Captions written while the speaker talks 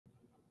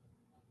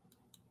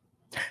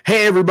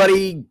Hey,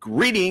 everybody.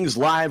 Greetings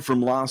live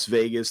from Las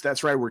Vegas.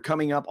 That's right. We're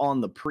coming up on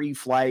the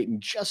pre-flight in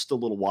just a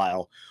little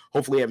while.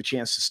 Hopefully, you have a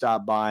chance to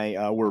stop by.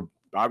 We're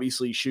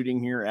obviously shooting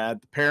here at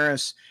the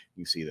Paris.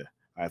 You can see the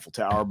Eiffel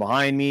Tower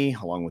behind me,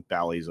 along with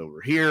Bally's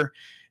over here,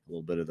 a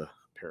little bit of the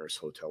Paris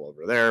Hotel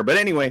over there. But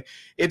anyway,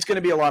 it's going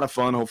to be a lot of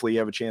fun. Hopefully, you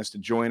have a chance to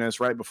join us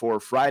right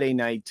before Friday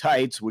Night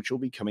Tights, which will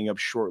be coming up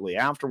shortly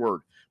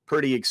afterward.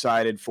 Pretty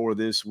excited for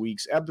this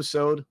week's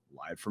episode,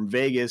 live from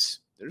Vegas.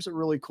 There's a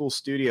really cool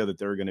studio that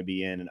they're going to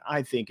be in, and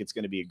I think it's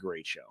going to be a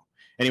great show.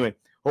 Anyway,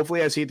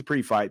 hopefully I see you at the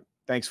pre-fight.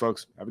 Thanks,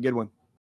 folks. Have a good one.